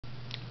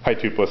Hi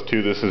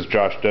 2+2, this is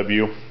Josh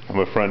W. I'm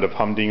a friend of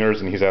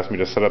Humdinger's, and he's asked me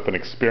to set up an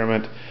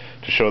experiment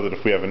to show that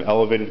if we have an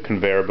elevated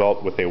conveyor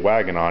belt with a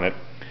wagon on it,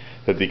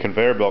 that the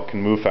conveyor belt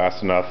can move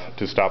fast enough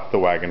to stop the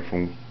wagon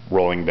from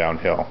rolling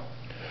downhill.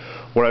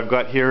 What I've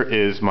got here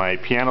is my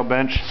piano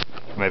bench,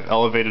 and I've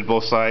elevated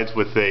both sides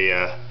with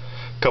a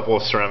couple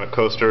of ceramic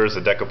coasters,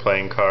 a deck of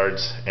playing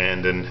cards,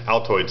 and an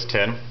Altoids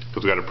tin,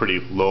 because we've got a pretty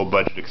low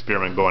budget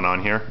experiment going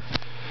on here.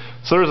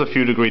 So there's a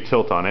few degree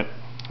tilt on it.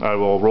 I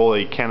will roll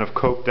a can of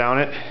Coke down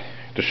it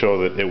to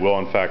show that it will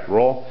in fact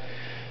roll.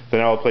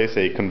 Then I will place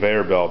a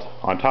conveyor belt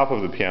on top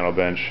of the piano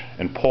bench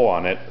and pull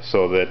on it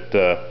so that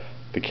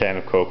the can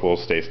of Coke will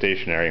stay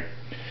stationary.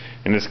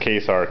 In this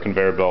case, our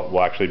conveyor belt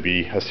will actually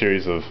be a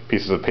series of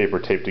pieces of paper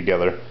taped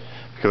together,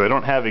 because I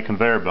don't have a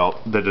conveyor belt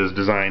that is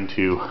designed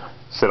to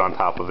sit on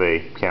top of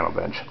a piano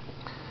bench.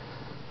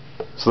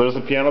 So there's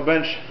the piano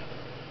bench.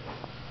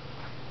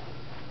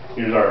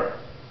 Here's our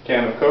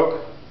can of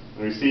Coke,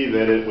 and we see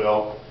that it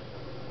will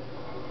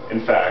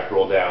in fact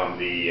roll down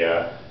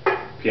the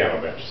piano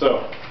bench.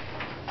 So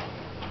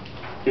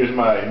here's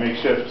my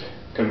makeshift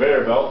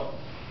conveyor belt.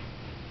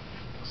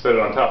 Set it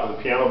on top of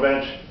the piano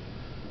bench.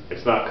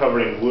 It's not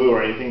covered in glue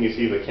or anything. You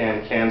see the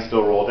can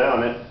still roll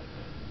down it.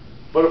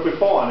 But if we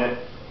pull on it,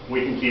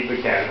 we can keep the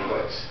can in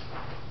place.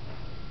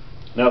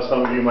 Now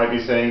some of you might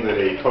be saying that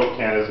a Coke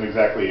can isn't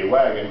exactly a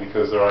wagon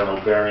because there are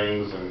no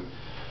bearings and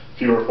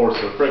fewer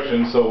forces of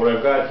friction. So what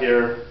I've got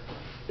here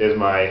is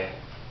my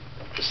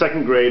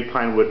second grade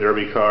pinewood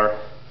derby car.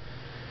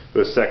 It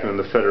was second in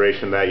the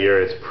Federation that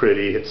year. It's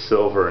pretty, it's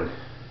silver, and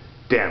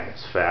damn,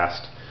 it's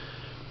fast.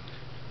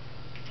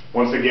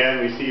 Once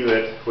again, we see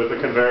that with the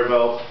conveyor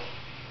belt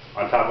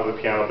on top of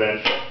the piano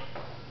bench,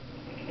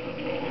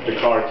 the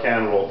car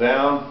can roll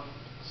down,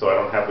 so I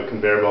don't have the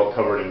conveyor belt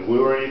covered in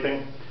glue or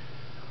anything.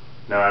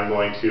 Now I'm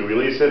going to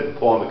release it and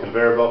pull on the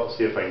conveyor belt to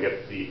see if I can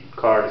get the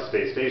car to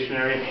stay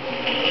stationary.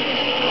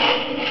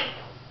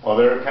 Well,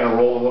 there it kind of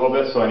rolled a little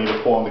bit, so I need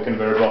to pull on the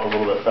conveyor belt a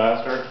little bit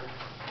faster.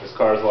 This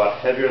car is a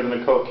lot heavier than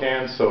a Coke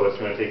can, so it's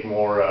going to take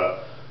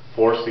more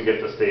force to get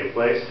it to stay in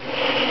place.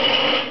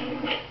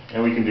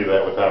 And we can do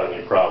that without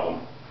any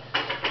problem.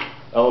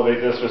 Elevate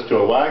this just to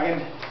a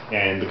wagon,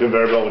 and the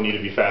conveyor belt will need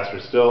to be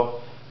faster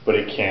still, but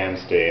it can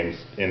stay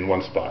in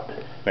one spot.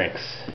 Thanks.